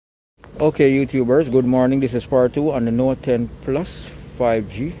Okay, YouTubers, good morning. This is part 2 on the Note 10 Plus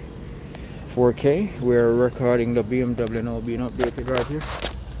 5G 4K. We're recording the BMW now being updated right here.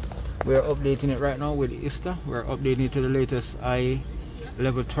 We're updating it right now with ISTA. We're updating it to the latest eye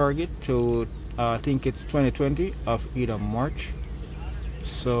level target to I think it's 2020 of either March.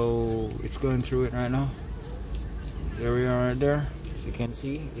 So it's going through it right now. There we are right there. As you can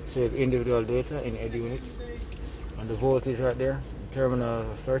see, it says individual data in ED unit. And the voltage right there, terminal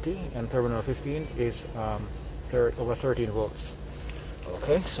 30 and terminal 15 is over 13 volts.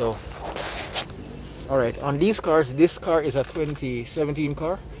 Okay, so alright, on these cars, this car is a 2017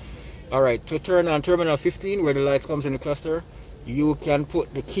 car. Alright, to turn on terminal 15 where the lights comes in the cluster, you can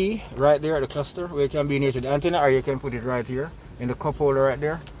put the key right there at the cluster where it can be near to the antenna, or you can put it right here in the cup holder right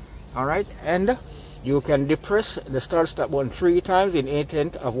there. Alright, and you can depress the start stop button 3 times in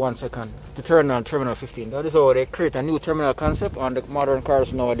 1/10 of 1 second to turn on terminal 15. That is how they create a new terminal concept on the modern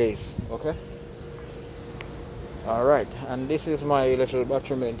cars nowadays. Okay. Alright, and this is my little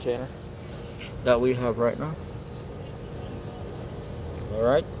battery maintainer that we have right now.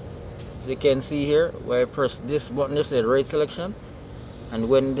 Alright, you can see here where I press this button, this is rate selection, and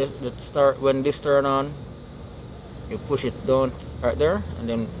when this turn on, you push it down right there, and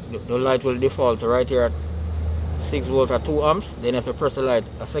then the light will default to right here at 6 volt at 2 amps. Then you have to press the light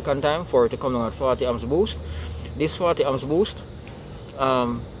a second time for it to come down at 40 amps boost. This 40 amps boost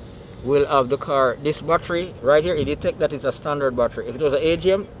will have the car, this battery right here, it detects that it's a standard battery. If it was an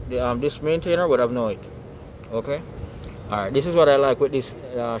AGM, this maintainer would have known it. Okay. Alright, this is what I like with this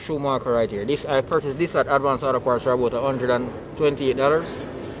shoe marker right here. This, I purchased this at Advanced Auto Parts for about $128.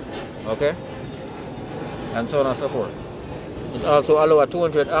 Okay, and so on and so forth. It also allows a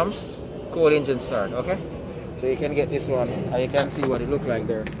 200 amps cold engine start. Okay, so you can get this one and you can see what it looks like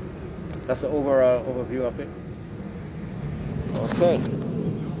there. That's the overall overview of it. Okay,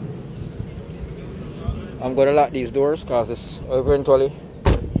 I'm gonna lock these doors because it's eventually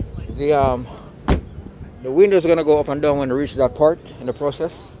the windows are gonna go up and down when they reach that part in the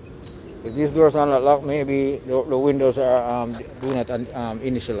process. If these doors are not locked, maybe the windows are do not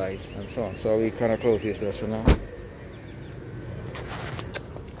initialize and so on. So we kind of close these doors for now.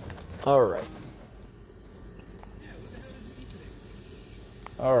 Alright.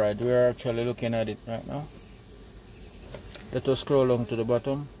 Alright, we're actually looking at it right now. Let us scroll down to the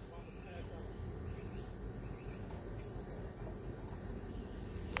bottom.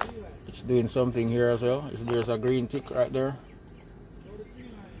 It's doing something here as well. There's a green tick right there.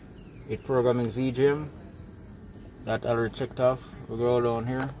 It's programming ZGM. That I already checked off. We'll go down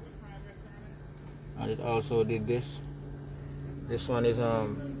here. And it also did this. This one is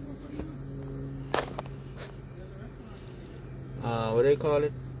what do they call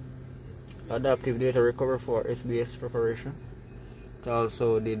it? Adaptive data recovery for SBS preparation. It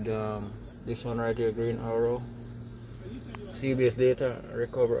also did this one right here, green arrow. CBS data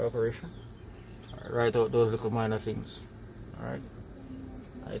recovery operation. Write out those little minor things. Alright.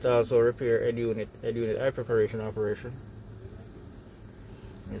 It also repair ED unit eye preparation operation.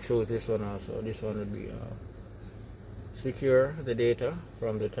 It shows this one also. This one would be secure the data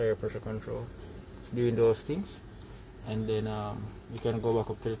from the tire pressure control. Doing those things. And then you can go back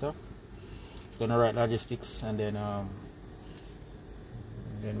up to the top. It's gonna write logistics, and then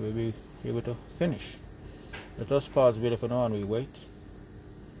we'll be able to finish. Let us pause video for now and we wait.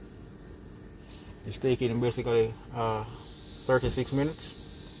 It's taking basically 36 minutes.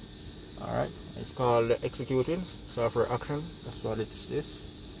 Alright, it's called executing software action. That's what it is.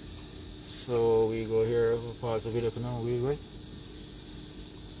 So we go here, we'll pause the video for now, we wait.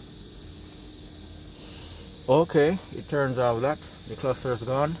 Okay, it turns out that the cluster is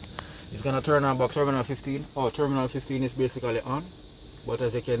gone. It's gonna turn on back terminal 15. Oh, terminal 15 is basically on, but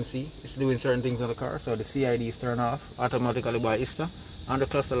as you can see, it's doing certain things on the car. So the CID is turned off automatically by ISTA, and the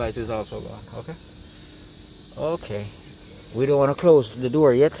cluster light is also gone. Okay. Okay, we don't want to close the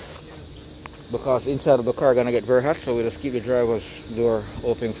door yet because inside of the car gonna get very hot. So we just keep the driver's door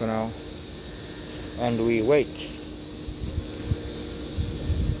open for now, and we wait.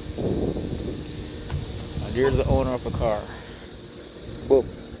 Here's the owner of the car. Boom.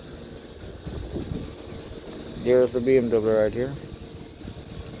 There's the BMW right here.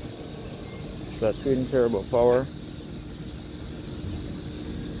 It's a twin turbo power.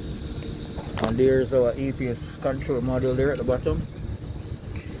 And there's our EPS control module there at the bottom.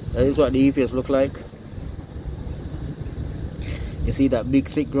 That is what the EPS look like. You see that big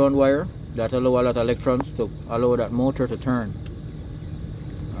thick ground wire that allow a lot of electrons to allow that motor to turn.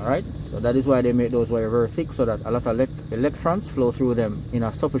 Alright, so that is why they make those wires very thick, so that a lot of electrons flow through them in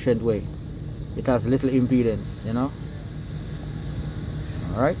a sufficient way. It has little impedance, you know.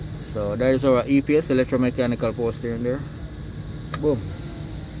 Alright, So that is our EPS, electromechanical power steering there. Boom.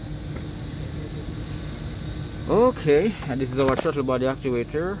 Okay, and this is our throttle body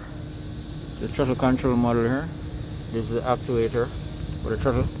actuator, the throttle control model here. This is the actuator for the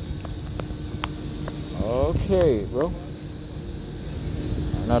throttle. Okay, bro.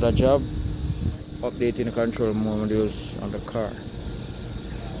 Another job, updating the control modules on the car.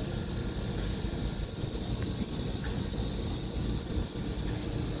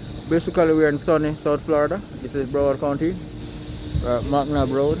 Basically, we're in sunny South Florida. This is Broward County, we're at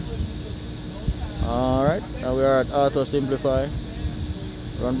McNabb Road. Alright, now we are at Auto Simplify,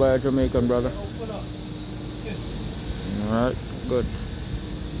 run by a Jamaican brother. Alright, good.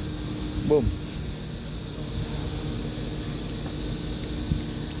 Boom.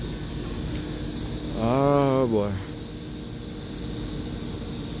 Oh boy.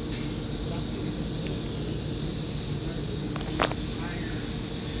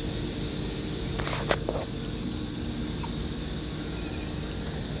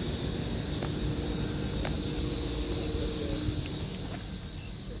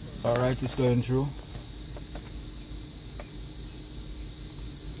 Alright, it's going through.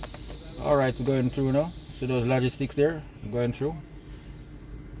 Alright, it's going through now. So those logistics there, going through.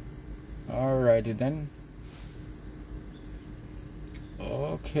 Alrighty then.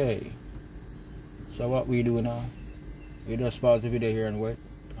 Okay. So what we do now? We just pause the video here and wait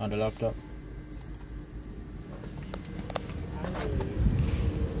on the laptop.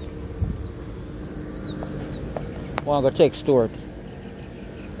 Wanna go check Stuart.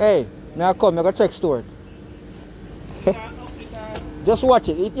 Hey, now come, I go check Stuart. Just watch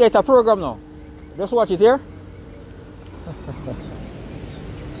it. It's a program now. Just watch it here.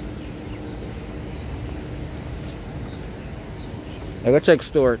 I go check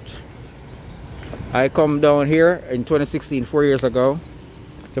Stuart. I come down here in 2016, 4 years ago,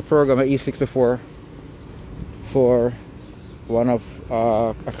 to program an E64 for one of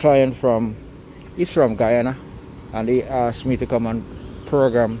a client from, he's from Guyana, and he asked me to come and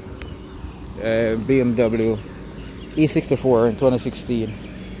program BMW E64 in 2016,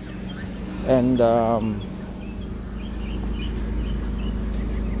 and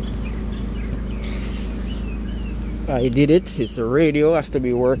I did it. His radio has to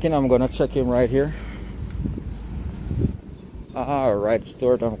be working. I'm gonna check him right here. Alright,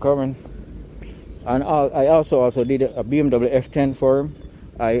 Stuart, I'm coming. And I also did a BMW F10 for him.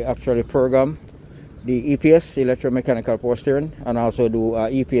 I actually program the EPS, electromechanical power steering, and also do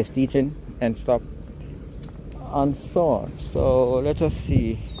EPS teaching and stuff and so on. So let us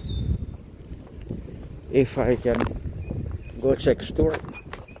see if I can go check Stuart.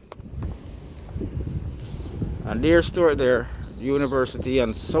 And there's Stuart there, University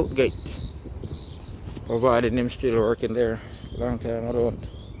and Southgate, provided him still working there. Long time I don't.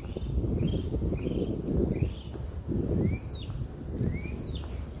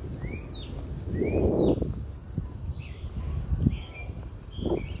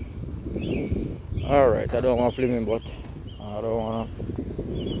 Alright, I don't want to film him, but I don't want to.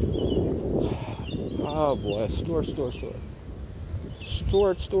 Oh boy, Stuart.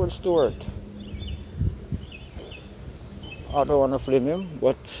 I don't want to film him,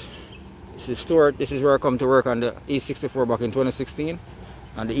 but this is Stuart. This is where I come to work on the E64 back in 2016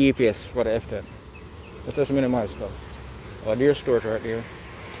 and the EPS for the F10. Let us minimize stuff. Oh, there's Stuart right there.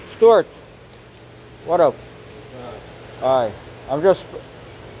 Stuart, what up? Hi. I'm just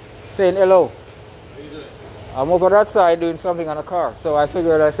saying hello. How you doing? I'm over that side doing something on a car, so I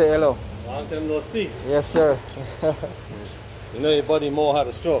figured I'd say hello. Long time no see. Yes, sir. You know your buddy Mo had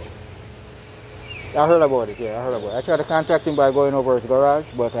a stroke. I heard about it, yeah, I heard about it. I tried to contact him by going over his garage,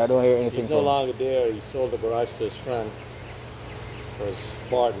 but I don't hear anything He's from no him. longer there. He sold the garage to his friend. So it's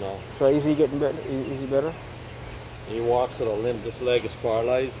barred now. So is he getting better? Is he better? He walks with a limp. This leg is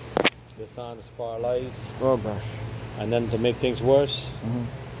paralyzed. This arm is paralyzed. Oh gosh. And then to make things worse,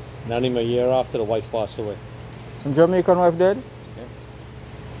 not even a year after, the wife passed away. Some Jamaican wife dead? Yeah.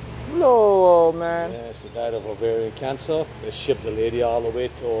 No, man. Yeah, she died of ovarian cancer. They shipped the lady all the way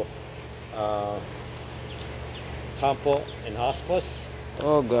to Tampa in hospice.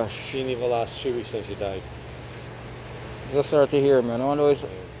 Oh gosh. She didn't even last 3 weeks since she died. Just sorry to hear, man. I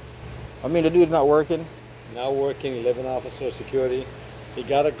mean, the dude's not working. Now working, living off of Social Security. He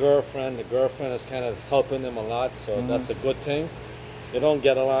got a girlfriend. The girlfriend is kind of helping him a lot, so that's a good thing. They don't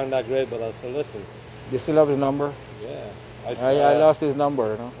get along that great, but I said, listen. You still have his number? Yeah. I lost his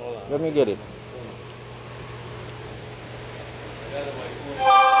number, you know. Hold on. Let me get it.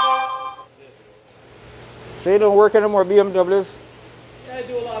 So you don't work anymore BMWs? Yeah, I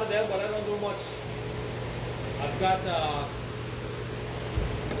do a lot of them, but I don't do much.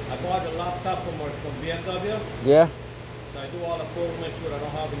 I've bought the laptop from BMW. Yeah. So I do all the programming through it. I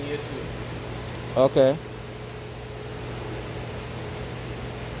don't have any issues. Okay.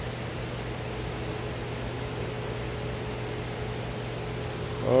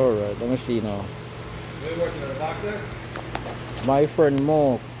 Alright, let me see now. Are you working at the back there? My friend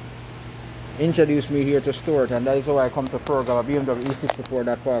Mo introduced me here to Stuart, and that is how I come to program a BMW E64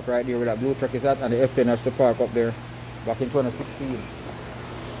 that park right there where that blue truck is at, and the F10 has to park up there back in 2016.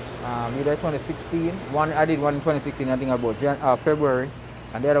 Either 2016, I did one in 2016, I think about February,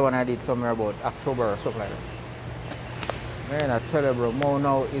 and the other one I did somewhere about October or something like that. Man, I tell you, bro, Mo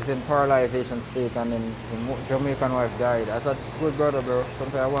now is in paralyzation state, and then his Jamaican wife died. I said, good brother, bro.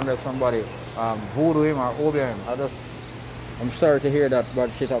 Sometimes I wonder if somebody voodoo him or owe him. I'm sorry to hear that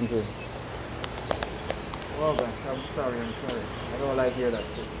bad shit happened to him. Well, man, I'm sorry. I don't like to hear that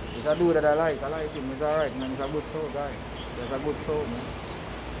shit. He's a dude that I like him. He's alright, man. He's a good soul guy. He's a good soul, man.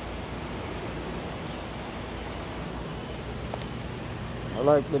 I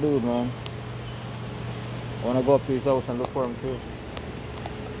like the dude, man. I want to go up to his house and look for him too.